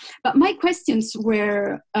 But my questions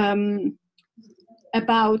were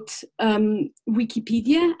about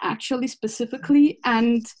Wikipedia, actually, specifically,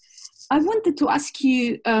 and I wanted to ask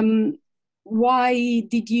you, why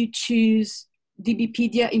did you choose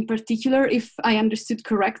DBpedia in particular, if I understood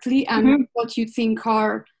correctly, and mm-hmm. what you think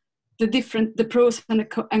are the pros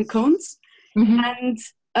and cons? Mm-hmm.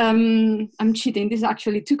 And I'm cheating, these are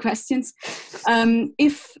actually two questions.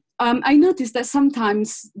 If I noticed that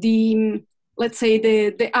sometimes let's say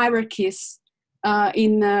the hierarchies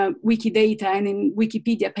in Wikidata and in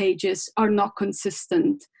Wikipedia pages are not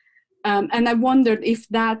consistent. And I wondered if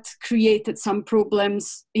that created some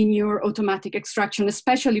problems in your automatic extraction,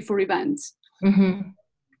 especially for events. Mm-hmm.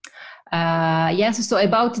 Yes, so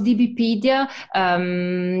about DBpedia,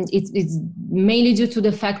 it's mainly due to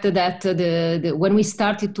the fact that when we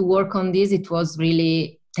started to work on this, it was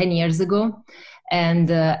really 10 years ago. And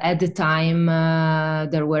at the time,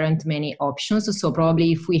 there weren't many options. So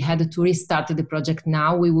probably if we had to restart the project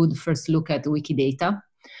now, we would first look at Wikidata.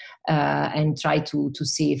 and try to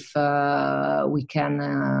see if we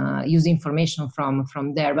can use information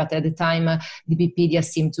from there. But at the time, DBpedia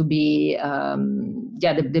seemed to be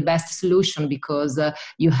the best solution, because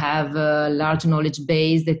you have a large knowledge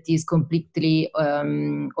base that is completely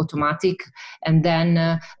automatic, and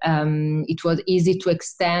then it was easy to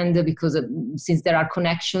extend, because since there are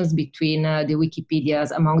connections between the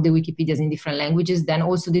Wikipedias, among the Wikipedias in different languages, then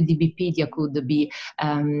also the DBpedia could be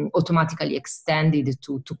automatically extended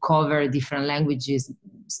to cover different languages,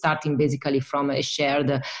 starting basically from a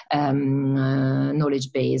shared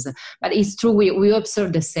knowledge base. But it's true, we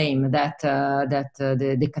observe the same, that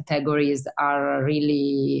the categories are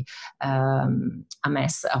really a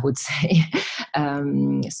mess, I would say.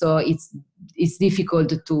 So it's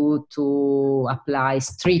difficult to apply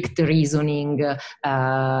strict reasoning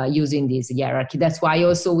using this hierarchy. That's why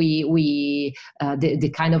also the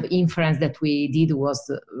kind of inference that we did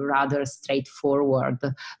was rather straightforward.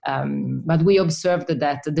 But we observed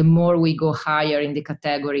that the more we go higher in the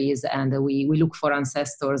categories and we look for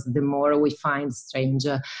ancestors, the more we find strange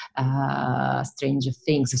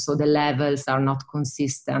things. So the levels are not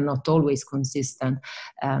consistent, not always consistent.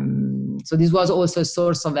 So this was also a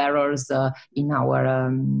source of errors in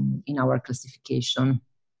our classification.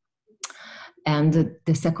 And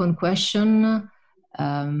the second question.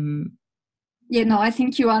 I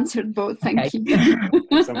think you answered both. Thank you.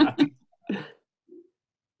 So much.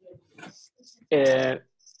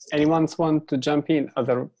 Anyone want to jump in?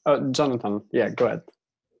 Jonathan, go ahead.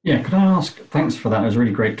 Yeah, could I ask, thanks for that, it was a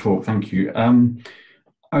really great talk, thank you.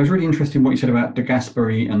 I was really interested in what you said about De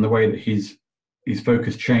Gasperi and the way that his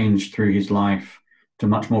focus changed through his life to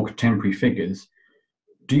much more contemporary figures.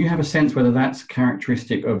 Do you have a sense whether that's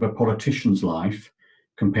characteristic of a politician's life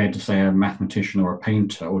compared to, say, a mathematician or a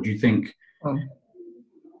painter, or do you think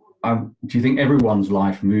everyone's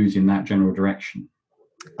life moves in that general direction?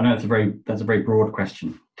 I know that's a very broad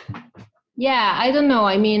question. Yeah, I don't know.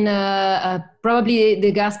 I mean, probably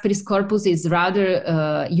De Gasperi's corpus is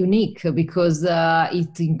rather unique, because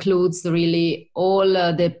it includes really all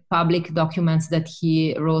the public documents that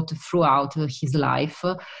he wrote throughout his life.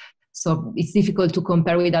 So it's difficult to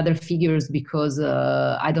compare with other figures, because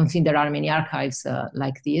I don't think there are many archives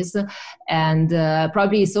like this. And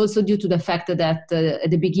probably it's also due to the fact that at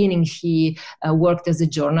the beginning he worked as a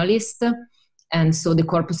journalist. And so the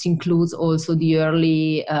corpus includes also the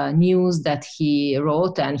early news that he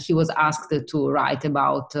wrote, and he was asked to write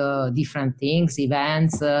about different things,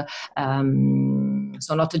 events,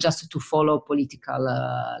 so not just to follow political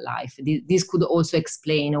life. This could also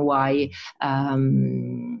explain why at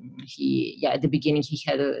the beginning he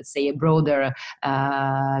had, say, a broader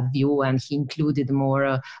view, and he included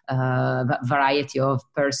more variety of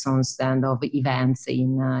persons and of events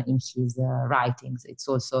in his writings. It's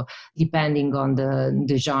also depending on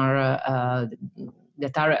the genre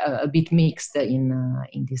that are a bit mixed in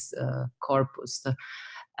this corpus.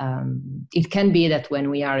 It can be that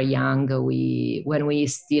when we are young, when we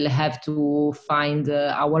still have to find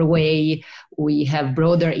our way, we have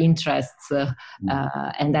broader interests,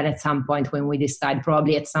 and then at some point when we decide,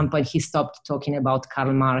 probably at some point he stopped talking about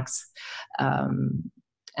Karl Marx, yeah.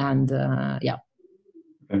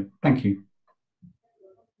 Okay, thank you.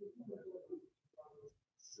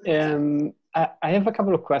 I have a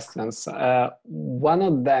couple of questions. One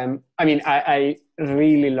of them, I mean, I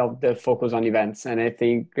really love the focus on events, and I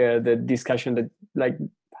think the discussion that, like,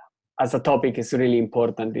 as a topic is really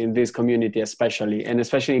important in this community, especially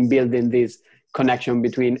in building this connection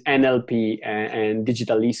between NLP and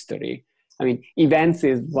digital history. I mean, events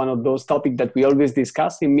is one of those topics that we always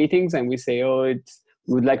discuss in meetings, and we say, we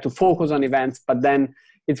would like to focus on events, but then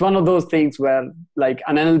it's one of those things where, like,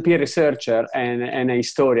 an NLP researcher and a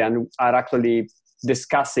historian are actually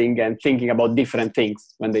discussing and thinking about different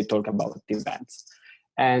things when they talk about events.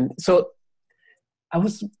 And so I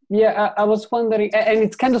was wondering, and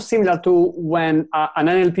it's kind of similar to when an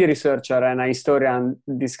NLP researcher and a historian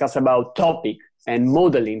discuss about topic and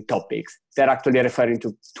modeling topics. They're actually referring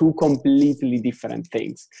to two completely different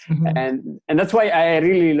things. Mm-hmm. And that's why I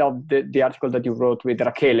really love the article that you wrote with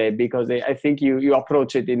Rachele, because I think you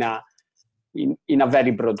approach it in a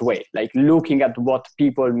very broad way, like looking at what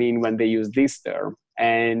people mean when they use this term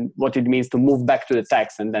and what it means to move back to the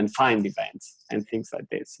text and then find events and things like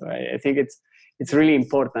this. So I think it's really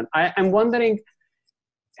important. I'm wondering,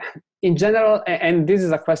 in general, and this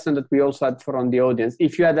is a question that we also had from the audience,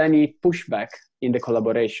 if you had any pushback in the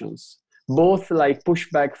collaborations, both like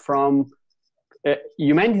pushback from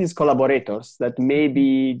humanities collaborators that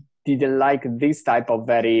maybe didn't like this type of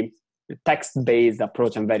very text-based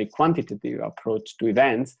approach and very quantitative approach to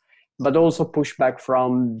events, but also pushback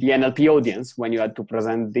from the NLP audience when you had to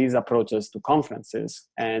present these approaches to conferences?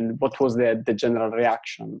 And what was the general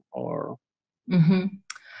reaction? Or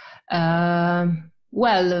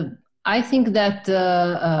well, I think that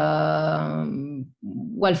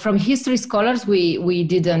well, from history scholars, we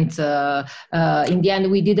didn't in the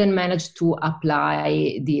end we didn't manage to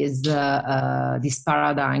apply this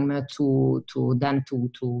paradigm to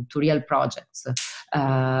real projects.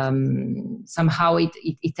 Somehow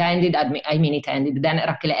it ended. I mean, it ended. Then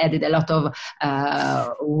Raquel added a lot of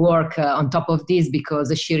work on top of this,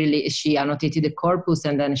 because she annotated the corpus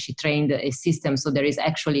and then she trained a system. So there is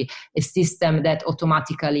actually a system that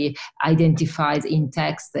automatically identifies in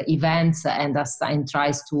text events and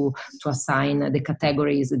tries to assign the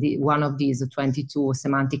categories, one of these 22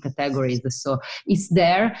 semantic categories. So it's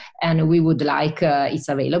there, and we would like it's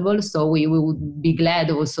available. So we would be glad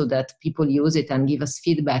also that people use it and give us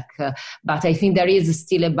feedback. But I think there is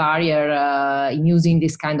still a barrier in using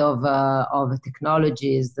this kind of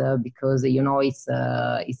technologies because it's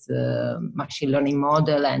a machine learning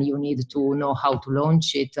model, and you need to know how to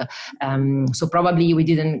launch it. So probably we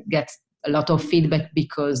didn't get a lot of feedback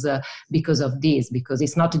because of this, because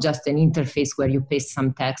it's not just an interface where you paste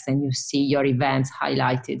some text and you see your events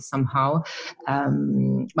highlighted somehow,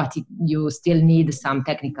 but you still need some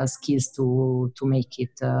technical skills to make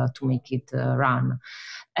it run.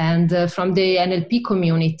 And from the NLP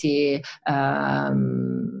community,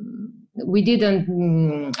 we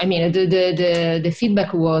didn't. I mean, the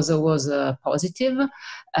feedback was positive,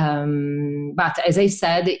 but as I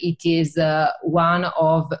said, it is one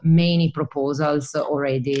of many proposals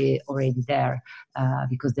already there,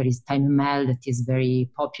 because there is TimeML that is very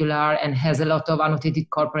popular and has a lot of annotated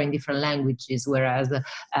corpora in different languages, whereas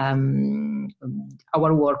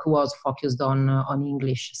our work was focused on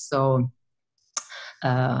English. So.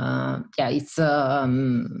 It's. I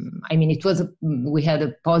mean, it was. We had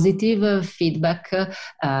a positive feedback,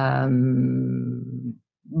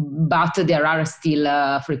 but there are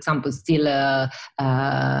still, for example,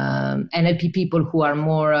 NLP people who are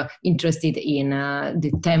more interested in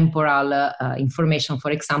the temporal information, for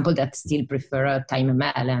example, that still prefer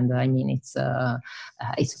TimeML, and I mean, it's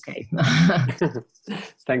okay.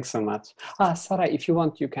 Thanks so much. Sara, if you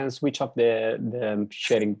want, you can switch off the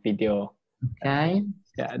sharing video. Okay.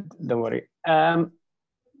 Yeah, don't worry.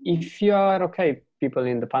 If you are okay, people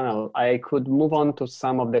in the panel, I could move on to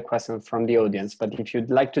some of the questions from the audience, but if you'd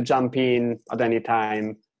like to jump in at any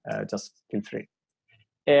time, just feel free.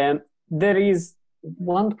 There is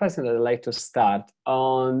one question that I'd like to start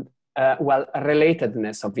on,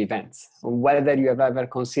 relatedness of events, whether you have ever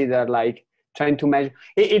considered like trying to measure.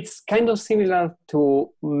 It's kind of similar to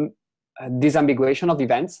disambiguation of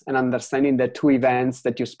events and understanding that two events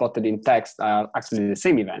that you spotted in text are actually the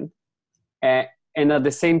same event. And at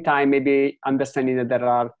the same time, maybe understanding that there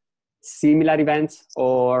are similar events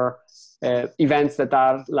or events that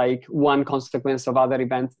are like one consequence of other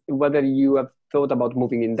events, whether you have thought about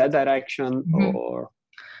moving in that direction or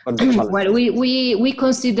well, we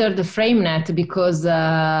consider the FrameNet because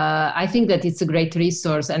I think that it's a great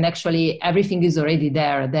resource, and actually everything is already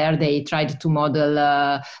there. There they tried to model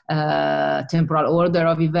temporal order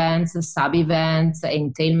of events, sub-events,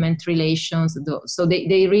 entailment relations. So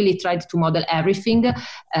they really tried to model everything.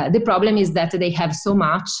 The problem is that they have so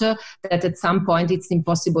much that at some point it's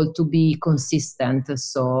impossible to be consistent.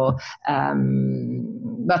 So,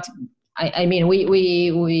 but I mean,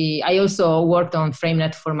 I also worked on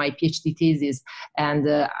FrameNet for my PhD thesis, and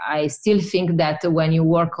I still think that when you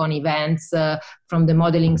work on events from the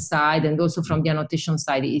modeling side and also from the annotation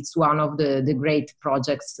side, it's one of the great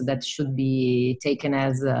projects that should be taken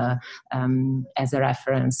as a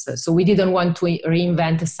reference. So we didn't want to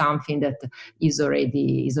reinvent something that is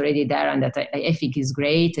already there and that I think is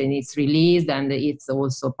great, and it's released and it's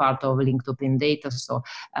also part of linked open data. So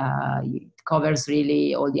it covers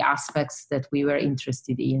really all the aspects that we were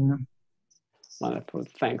interested in. Wonderful,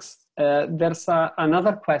 thanks. There's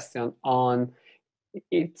another question on,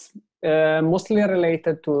 it's mostly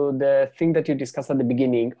related to the thing that you discussed at the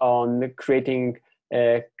beginning on creating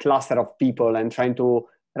a cluster of people and trying to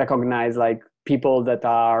recognize like people that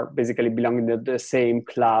are basically belonging to the same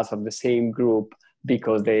class or the same group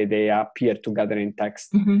because they appear together in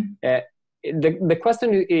text. The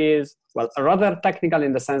question is, well, rather technical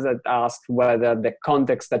in the sense that asks whether the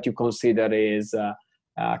context that you consider is a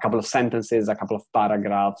couple of sentences, a couple of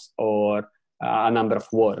paragraphs, or a number of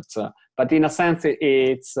words. But in a sense,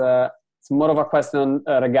 it's more of a question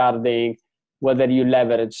regarding whether you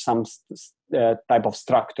leverage some type of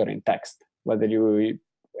structure in text, whether you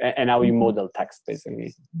and how you model text,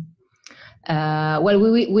 basically. Well,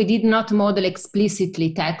 we did not model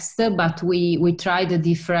explicitly text, but we tried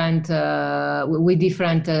different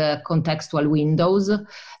contextual windows.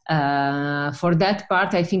 For that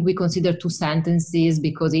part, I think we considered 2 sentences,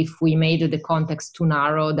 because if we made the context too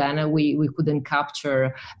narrow, then we couldn't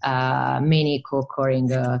capture many co-occurring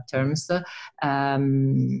terms.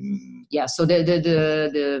 Yeah, so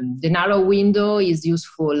the narrow window is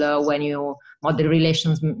useful when you model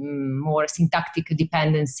relations, more syntactic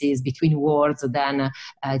dependencies between words. Then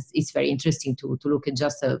it's very interesting to look at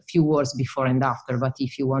just a few words before and after. But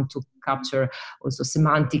if you want to capture also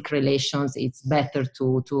semantic relations, it's better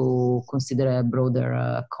to consider a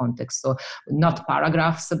broader context. So not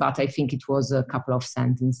paragraphs, but I think it was a couple of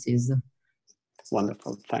sentences.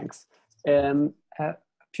 Wonderful, thanks. A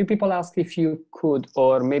few people ask if you could,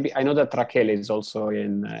 or maybe I know that Raquel is also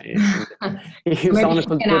in if someone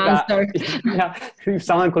could put if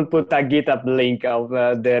someone could put a GitHub link of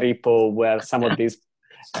the repo where some of these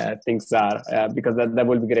things are, because that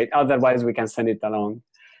would be great. Otherwise, we can send it along.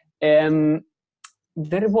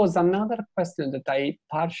 There was another question that I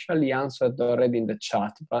partially answered already in the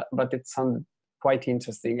chat, but it sounded quite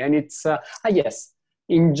interesting, and it's yes.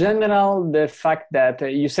 In general, the fact that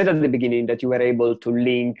you said at the beginning that you were able to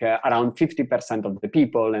link around 50% of the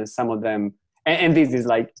people, and some of them, and this is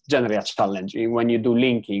like generally a challenge. When you do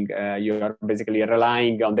linking, you're basically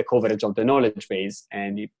relying on the coverage of the knowledge base,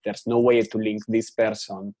 and if there's no way to link this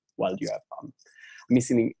person, well, you have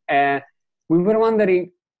missing. We were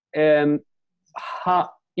wondering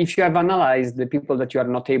if you have analyzed the people that you are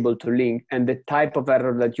not able to link and the type of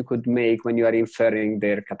error that you could make when you are inferring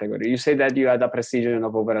their category. You say that you had a precision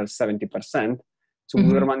of over 70%. So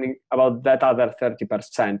we were wondering about that other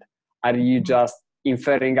 30%. Are you just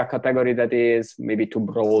inferring a category that is maybe too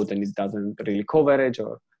broad and it doesn't really coverage,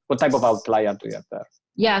 or what type of outlier do you have there?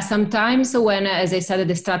 Yeah, sometimes when, as I said,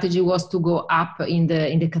 the strategy was to go up in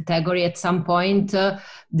the category, at some point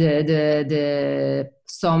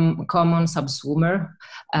some common subsumer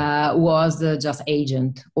was just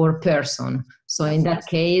agent or person. So in that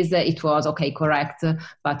case, it was okay, correct,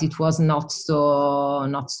 but it was not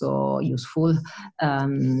so useful.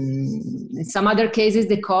 In some other cases,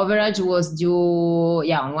 the coverage was due,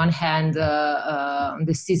 on one hand,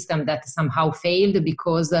 the system that somehow failed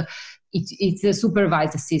because it's a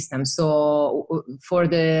supervised system. So for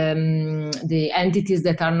the entities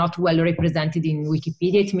that are not well represented in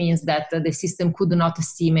Wikipedia, it means that the system could not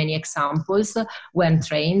see many examples when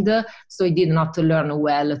trained. So it did not learn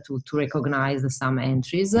well to recognize some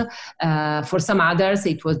entries. For some others,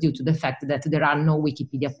 it was due to the fact that there are no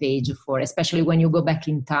Wikipedia page for, especially when you go back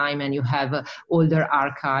in time and you have older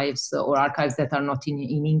archives or archives that are not in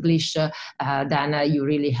English, then you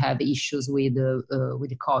really have issues with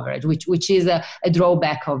the coverage, which is a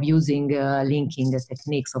drawback of using linking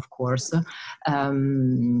techniques, of course.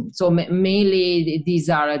 So mainly these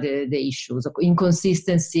are the issues: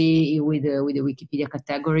 inconsistency with the Wikipedia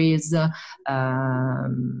categories.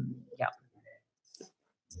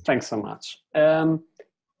 Thanks so much.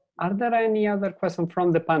 Are there any other questions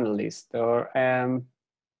from the panelists, or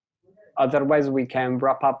otherwise we can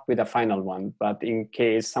wrap up with a final one? But in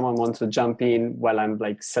case someone wants to jump in while I'm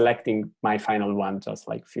like selecting my final one, just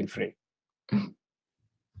like feel free.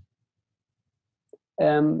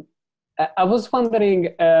 I was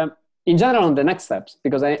wondering, in general, on the next steps,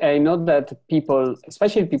 because I know that people,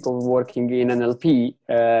 especially people working in NLP,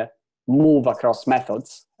 move across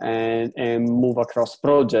methods and move across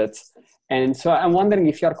projects. And so I'm wondering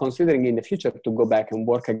if you are considering in the future to go back and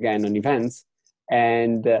work again on events,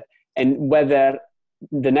 and whether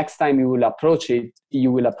the next time you will approach it,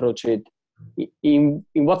 in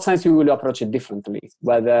what sense you will approach it differently,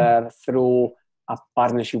 whether through a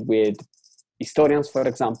partnership with historians, for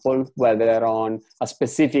example, whether on a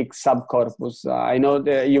specific subcorpus. I know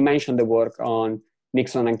that you mentioned the work on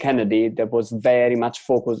Nixon and Kennedy that was very much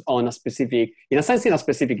focused on a specific, in a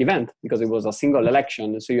specific event, because it was a single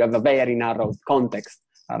election. So you have a very narrow context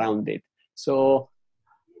around it. So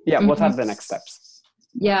what are the next steps?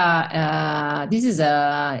 This is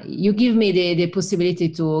you give me the possibility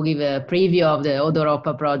to give a preview of the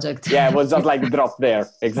Odoropa project. It was just like drop there.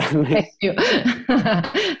 Exactly. Thank you.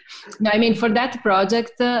 No, I mean, for that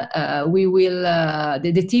project, we will,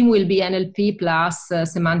 the team will be NLP plus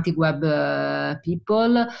semantic web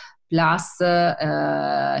people plus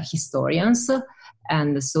historians.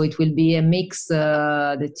 And so it will be a mix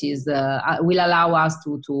that is will allow us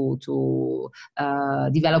to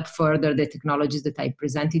develop further the technologies that I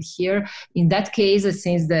presented here. In that case,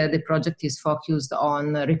 since the project is focused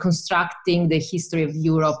on reconstructing the history of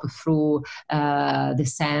Europe through the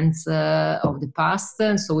sense of the past,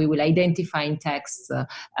 and so we will identify in text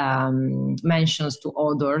mentions to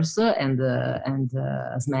odors and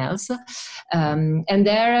smells, and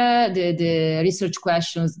there the research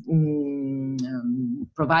questions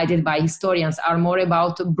provided by historians are more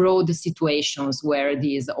about broad situations where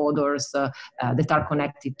these odors that are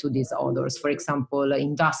connected to these odors, for example,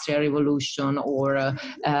 industrial revolution or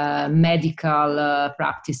medical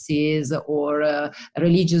practices or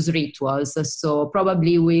religious rituals. So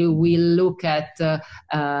probably we will look at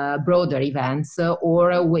broader events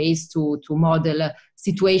or ways to model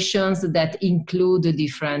situations that include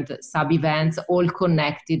different sub-events, all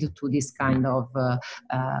connected to this kind of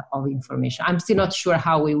information. I'm still not sure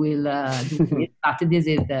how we will do this, but this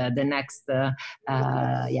is the next, the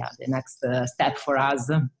next step for us.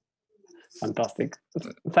 Fantastic.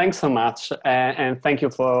 Thanks so much. And thank you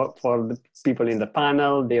for the people in the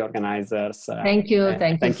panel, the organizers. Thank you.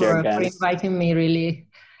 Thank you for inviting me, really.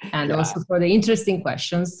 And also for the interesting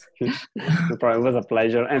questions. No problem. It was a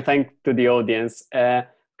pleasure. And thanks to the audience. Okay,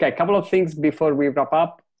 a couple of things before we wrap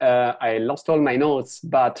up. I lost all my notes,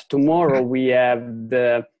 but tomorrow we have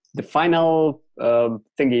the final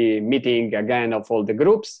meeting again of all the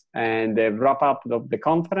groups and the wrap up of the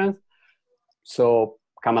conference. So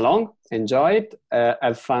come along, enjoy it,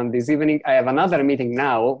 have fun this evening. I have another meeting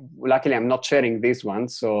now. Luckily, I'm not sharing this one,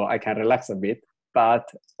 so I can relax a bit. But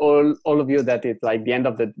all of you that it's like the end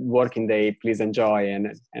of the working day, please enjoy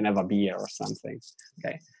and have a beer or something.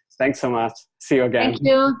 Okay. Thanks so much. See you again. Thank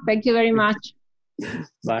you. Thank you very much.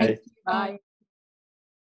 Bye. Bye.